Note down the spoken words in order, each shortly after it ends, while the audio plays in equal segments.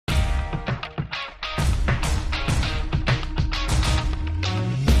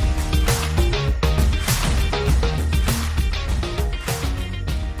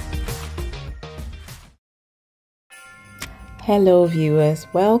Hello viewers,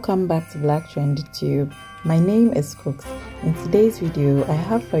 welcome back to Black Trendy Tube. My name is Khux. In today's video, I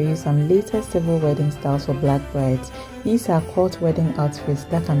have for you some latest civil wedding styles for black brides. These are court wedding outfits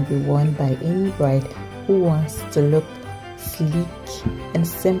that can be worn by any bride who wants to look sleek and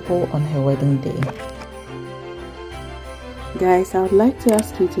simple on her wedding day. Guys, I would like to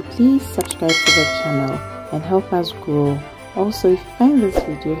ask you to please subscribe to the channel and help us grow. Also, if you find this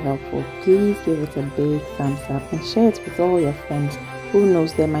video helpful, please give it a big thumbs up and share it with all your friends. Who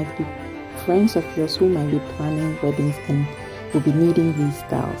knows, there might be friends of yours who might be planning weddings and will be needing these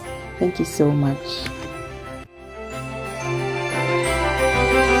styles. Thank you so much.